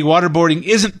disagree. Waterboarding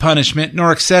isn't punishment,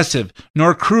 nor excessive,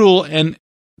 nor cruel in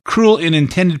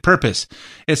intended purpose.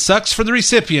 It sucks for the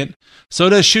recipient. So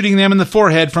does shooting them in the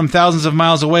forehead from thousands of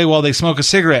miles away while they smoke a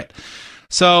cigarette.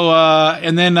 So,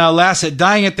 and then Lassett,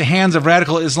 dying at the hands of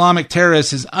radical Islamic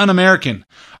terrorists is un-American.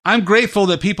 I'm grateful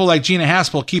that people like Gina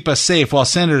Haspel keep us safe while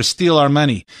senators steal our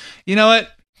money. You know what?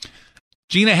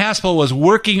 Gina Haspel was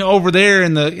working over there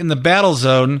in the battle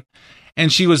zone,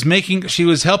 and she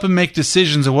was helping make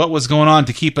decisions of what was going on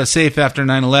to keep us safe after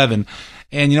 9/11.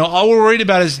 And all we're worried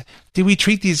about is, did we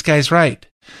treat these guys right?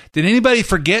 Did anybody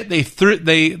forget they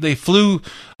flew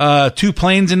 2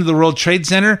 planes into the World Trade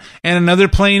Center and another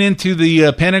plane into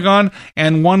the Pentagon,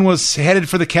 and one was headed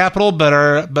for the Capitol,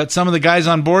 but some of the guys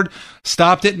on board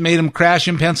stopped it and made them crash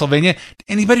in Pennsylvania?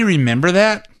 Anybody remember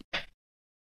that?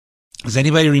 Does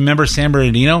anybody remember San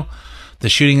Bernardino? The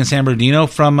shooting in San Bernardino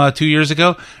from 2 years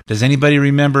ago? Does anybody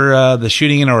remember the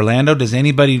shooting in Orlando? Does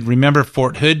anybody remember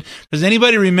Fort Hood? Does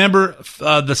anybody remember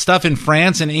the stuff in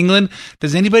France and England?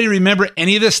 Does anybody remember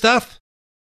any of this stuff?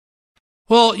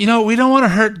 Well, we don't want to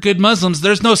hurt good Muslims.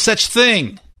 There's no such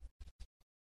thing.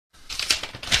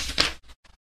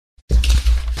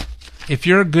 If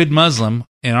you're a good Muslim,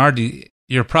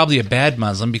 you're probably a bad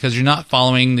Muslim because you're not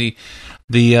following the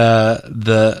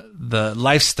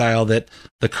lifestyle that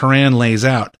the Quran lays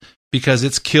out, because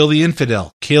it's kill the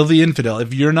infidel.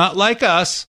 If you're not like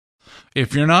us,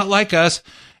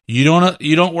 you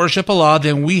don't worship Allah,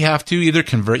 then we have to either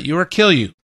convert you or kill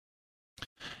you.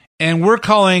 And we're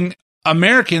calling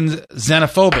Americans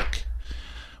xenophobic.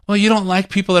 Well, you don't like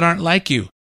people that aren't like you.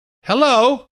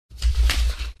 Hello?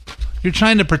 You're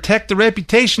trying to protect the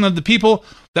reputation of the people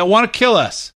that want to kill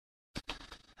us.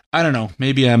 I don't know.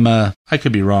 Maybe I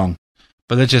could be wrong,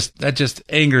 but that just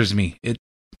angers me.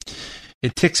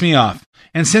 It ticks me off.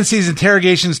 And since these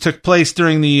interrogations took place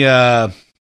during the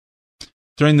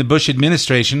Bush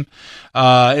administration,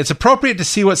 it's appropriate to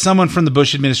see what someone from the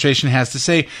Bush administration has to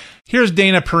say. Here's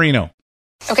Dana Perino.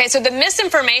 Okay, so the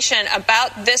misinformation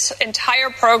about this entire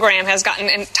program has gotten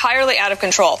entirely out of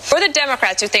control. For the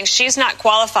Democrats who think she's not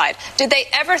qualified, did they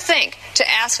ever think to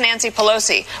ask Nancy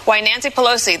Pelosi why Nancy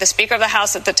Pelosi, the Speaker of the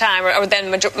House at the time, or then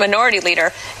minority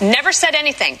leader, never said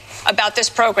anything about this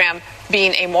program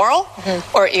being amoral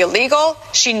or illegal?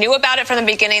 She knew about it from the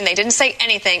beginning. They didn't say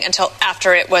anything until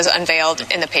after it was unveiled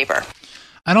in the paper.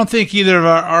 I don't think either of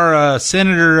our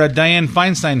Senator Dianne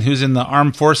Feinstein, who's in the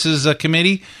Armed Forces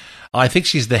Committee, I think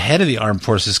she's the head of the Armed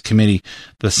Forces Committee,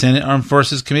 the Senate Armed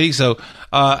Forces Committee. So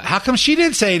how come she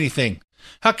didn't say anything?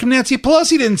 How come Nancy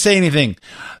Pelosi didn't say anything?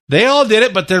 They all did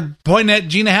it, but they're pointing at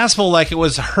Gina Haspel like it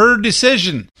was her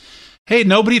decision. Hey,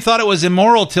 nobody thought it was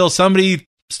immoral till somebody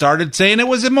started saying it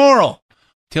was immoral.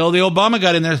 Till the Obama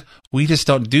got in there. We just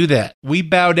don't do that. We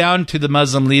bow down to the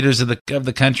Muslim leaders of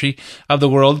the country, of the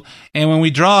world. And when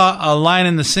we draw a line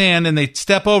in the sand and they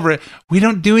step over it, we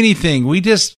don't do anything. We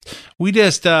just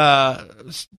go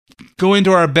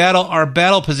into our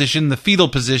battle position, the fetal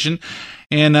position,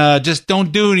 and just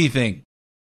don't do anything.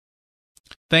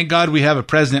 Thank God we have a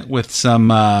president with some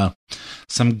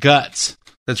guts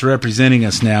that's representing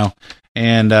us now.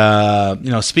 And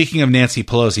speaking of Nancy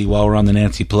Pelosi, while we're on the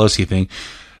Nancy Pelosi thing,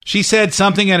 she said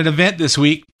something at an event this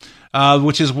week,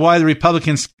 which is why the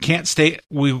Republicans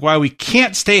why we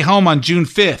can't stay home on June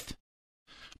 5th.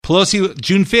 Pelosi,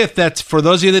 June 5th, that's for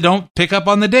those of you that don't pick up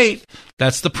on the date.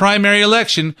 That's the primary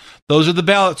election. Those are the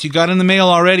ballots you got in the mail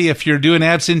already. If you're doing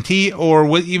absentee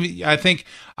I think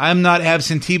I'm not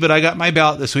absentee, but I got my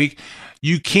ballot this week.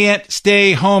 You can't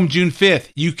stay home June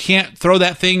 5th. You can't throw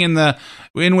that thing in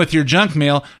with your junk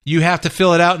mail. You have to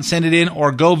fill it out and send it in,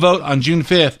 or go vote on June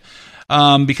 5th.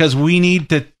 Because we need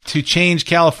to change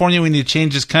California. We need to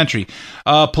change this country.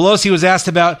 Pelosi was asked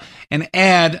about an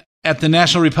ad at the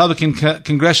National Republican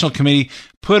Congressional Committee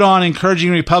put on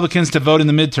encouraging Republicans to vote in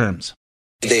the midterms.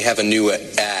 They have a new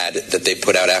ad that they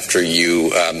put out after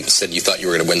you said you thought you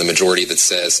were going to win the majority that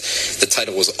says, the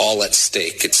title was All at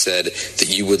Stake. It said that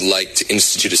you would like to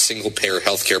institute a single-payer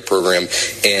health care program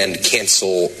and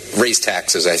raise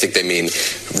taxes. I think they mean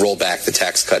roll back the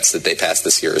tax cuts that they passed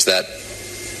this year.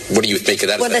 What do you think of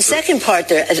that? Well, the second part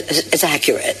there is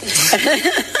accurate.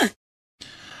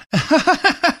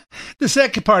 The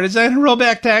second part is that roll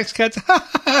back tax cuts.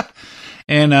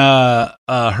 And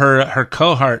her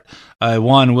cohort,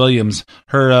 Juan Williams,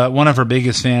 one of her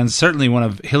biggest fans, certainly one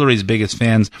of Hillary's biggest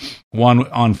fans,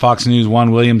 on Fox News,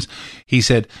 Juan Williams, he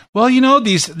said, well,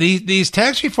 these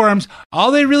tax reforms,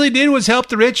 all they really did was help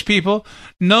the rich people.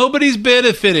 Nobody's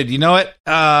benefited. You know what?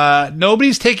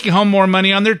 Nobody's taking home more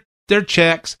money on their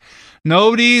checks.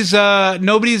 Nobody's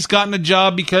gotten a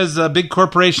job because big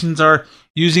corporations are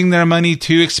using their money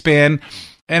to expand.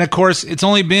 And of course, it's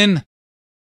only been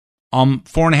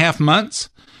 4.5 months.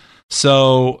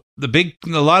 So a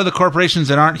lot of the corporations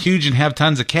that aren't huge and have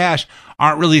tons of cash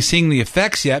aren't really seeing the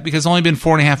effects yet because it's only been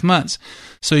 4.5 months.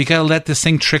 So you got to let this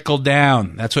thing trickle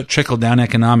down. That's what trickle down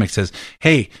economics says.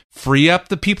 Hey, free up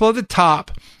the people at the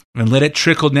top and let it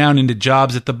trickle down into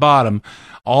jobs at the bottom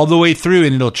all the way through,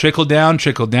 and it'll trickle down,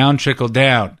 trickle down, trickle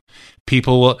down.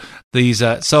 People will,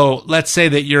 so let's say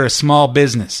that you're a small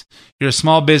business. You're a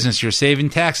small business. You're saving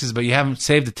taxes, but you haven't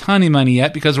saved a ton of money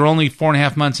yet because we're only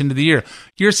 4.5 months into the year.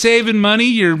 You're saving money.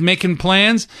 You're making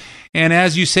plans. And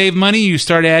as you save money, you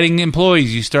start adding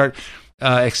employees. You start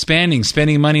expanding,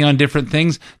 spending money on different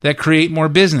things that create more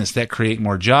business, that create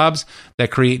more jobs,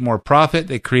 that create more profit,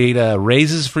 that create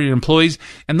raises for your employees.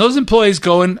 And those employees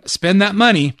go and spend that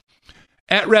money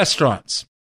at restaurants.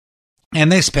 And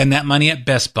they spend that money at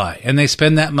Best Buy, and they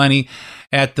spend that money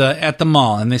at the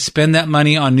mall, and they spend that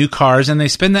money on new cars, and they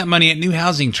spend that money at new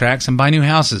housing tracts and buy new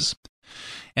houses.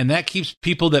 And that keeps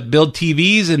people that build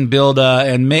TVs and build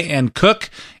and cook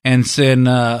and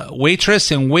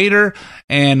waitress and waiter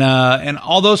and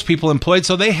all those people employed,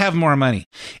 so they have more money.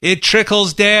 It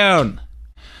trickles down.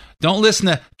 Don't listen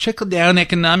to trickle-down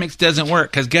economics doesn't work,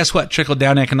 because guess what?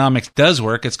 Trickle-down economics does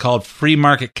work. It's called free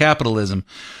market capitalism.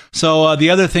 So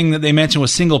the other thing that they mentioned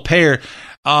was single payer.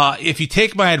 If you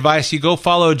take my advice, you go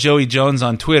follow Joey Jones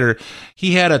on Twitter.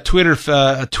 He had a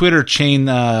Twitter chain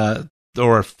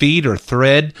or feed or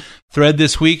thread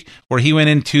this week where he went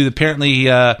into apparently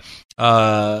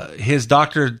his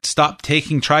doctor stopped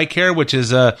taking TRICARE, which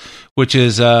is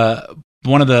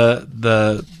one of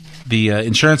the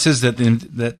insurances that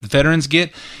the veterans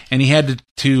get, and he had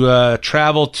to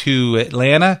travel to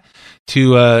Atlanta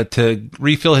to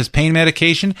refill his pain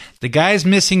medication. The guy's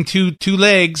missing two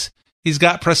legs. He's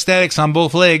got prosthetics on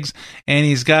both legs, and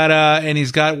he's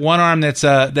got one arm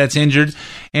that's injured.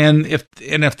 And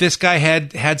if this guy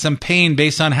had some pain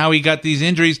based on how he got these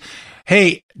injuries,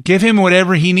 hey, give him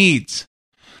whatever he needs.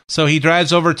 So he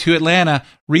drives over to Atlanta.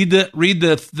 Read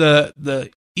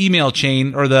the email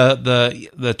chain or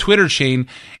the Twitter chain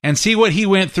and see what he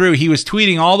went through. He was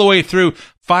tweeting all the way through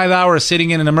 5 hours sitting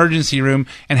in an emergency room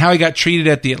and how he got treated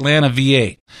at the Atlanta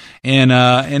VA and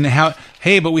how,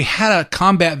 hey, but we had a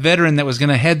combat veteran that was going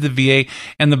to head the VA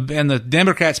and the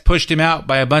Democrats pushed him out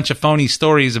by a bunch of phony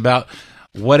stories about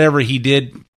whatever he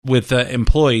did with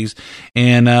employees,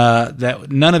 and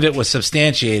that none of it was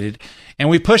substantiated, and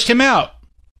we pushed him out.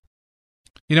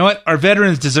 You know what? Our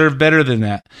veterans deserve better than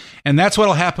that. And that's what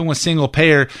will happen with single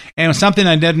payer. And something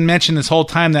I didn't mention this whole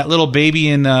time, that little baby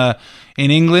in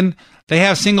England, they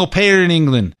have single payer in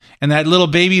England. And that little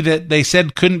baby that they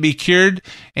said couldn't be cured,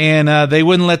 and they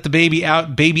wouldn't let the baby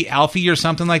out, baby Alfie or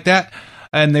something like that,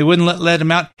 and they wouldn't let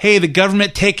him out. Hey, the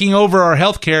government taking over our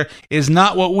health care is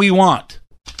not what we want.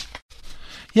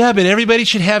 Yeah, but everybody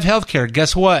should have health care.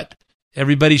 Guess what?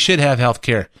 Everybody should have health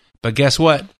care. But guess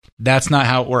what? That's not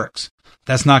how it works.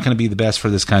 That's not going to be the best for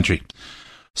this country.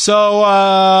 So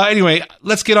anyway,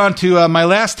 let's get on to my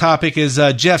last topic is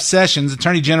Jeff Sessions,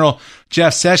 Attorney General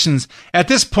Jeff Sessions. At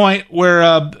this point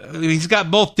where he's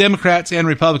got both Democrats and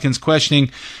Republicans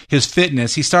questioning his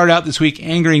fitness, he started out this week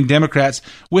angering Democrats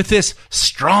with this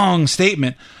strong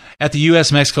statement at the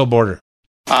U.S.-Mexico border.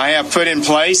 I have put in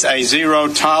place a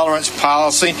zero-tolerance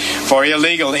policy for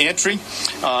illegal entry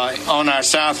on our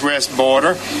southwest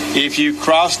border. If you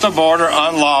cross the border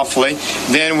unlawfully,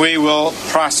 then we will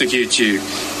prosecute you.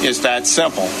 It's that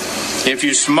simple. If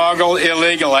you smuggle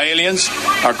illegal aliens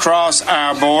across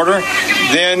our border,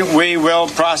 then we will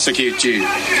prosecute you.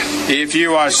 If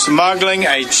you are smuggling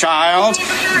a child,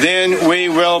 then we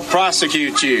will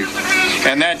prosecute you.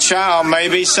 And that child may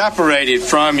be separated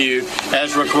from you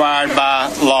as required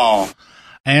by law.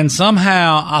 And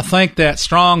somehow I think that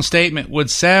strong statement would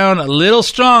sound a little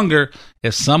stronger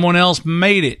if someone else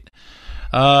made it.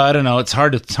 I don't know. It's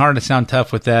hard to sound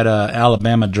tough with that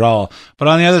Alabama drawl. But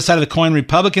on the other side of the coin,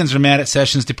 Republicans are mad at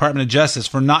Sessions' Department of Justice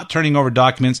for not turning over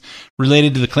documents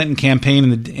related to the Clinton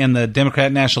campaign and the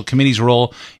Democrat National Committee's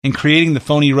role in creating the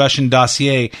phony Russian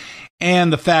dossier,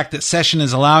 and the fact that Sessions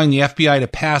is allowing the FBI to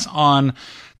pass on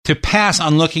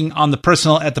looking on the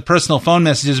personal phone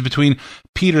messages between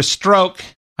Peter Strzok.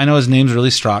 I know his name's really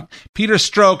Strzok. Peter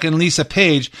Strzok and Lisa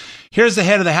Page. Here's the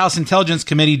head of the House Intelligence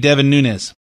Committee, Devin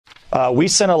Nunes. We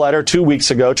sent a letter 2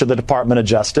 weeks ago to the Department of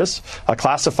Justice, a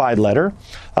classified letter.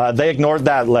 They ignored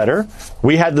that letter.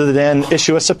 We had to then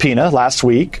issue a subpoena last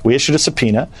week. We issued a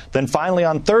subpoena. Then finally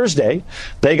on Thursday,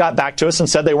 they got back to us and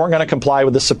said they weren't going to comply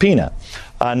with the subpoena.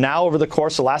 Now, over the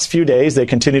course of the last few days, they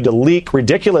continued to leak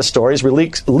ridiculous stories,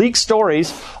 leak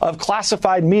stories of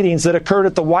classified meetings that occurred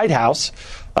at the White House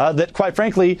that, quite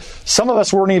frankly, some of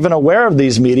us weren't even aware of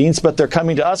these meetings, but they're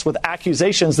coming to us with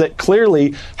accusations that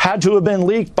clearly had to have been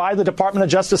leaked by the Department of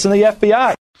Justice and the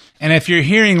FBI. And if you're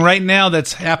hearing right now,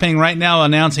 that's happening right now,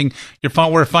 announcing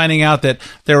we're finding out that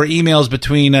there were emails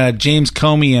between James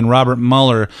Comey and Robert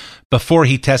Mueller before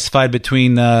he testified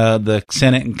between the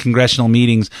Senate and congressional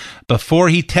meetings. Before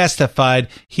he testified,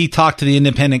 he talked to the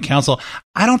independent counsel.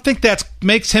 I don't think that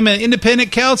makes him an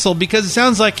independent counsel, because it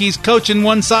sounds like he's coaching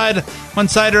one side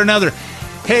or another.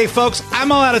 Hey, folks,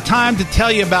 I'm all out of time to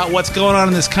tell you about what's going on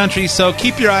in this country, so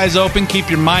keep your eyes open, keep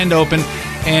your mind open,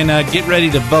 and get ready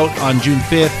to vote on June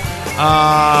 5th.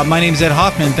 My name is Ed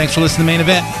Hoffman. Thanks for listening to Main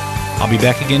Event. I'll be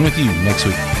back again with you next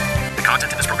week. The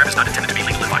content in this program is not intended to be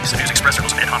legal advice. The views expressed are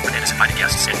those of Ed Hoffman and his invited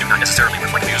guests and do not necessarily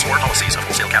reflect the views or policies of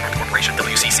Wholesale Capital Corporation.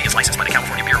 WCC is licensed by the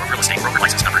California Bureau of Real Estate, broker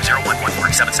license number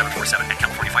 01147747, and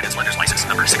California Finance Lenders license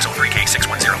number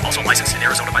 603K610. Also licensed in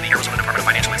Arizona by the Arizona Department of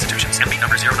Financial Institutions. MB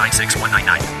number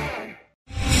 096199.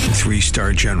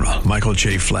 3-star General Michael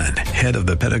J. Flynn, head of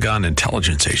the Pentagon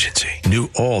Intelligence Agency, knew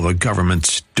all the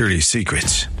government's dirty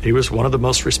secrets. He was one of the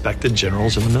most respected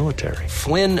generals in the military.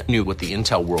 Flynn knew what the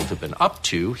intel world had been up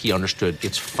to. He understood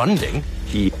its funding.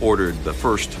 He ordered the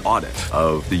first audit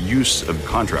of the use of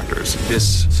contractors.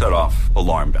 This set off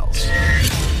alarm bells.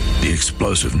 The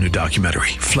explosive new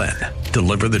documentary, Flynn,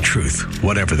 Deliver the Truth,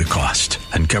 Whatever the Cost,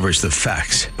 uncovers the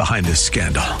facts behind this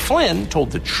scandal. Flynn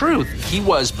told the truth. He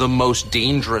was the most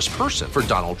dangerous person for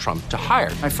Donald Trump to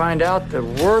hire. I find out the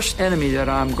worst enemy that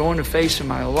I'm going to face in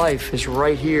my life is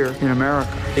right here in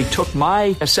America. They took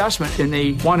my assessment and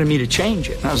they wanted me to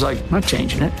change it. And I was like, I'm not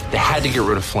changing it. They had to get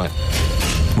rid of Flynn.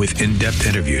 With in-depth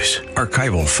interviews,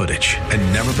 archival footage,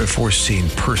 and never-before-seen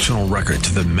personal records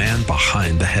of the man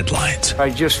behind the headlines. I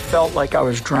just felt like I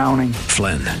was drowning.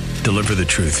 Flynn, Deliver the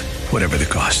Truth, Whatever the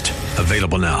Cost.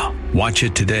 Available now. Watch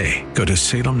it today. Go to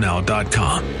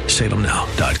salemnow.com.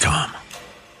 salemnow.com.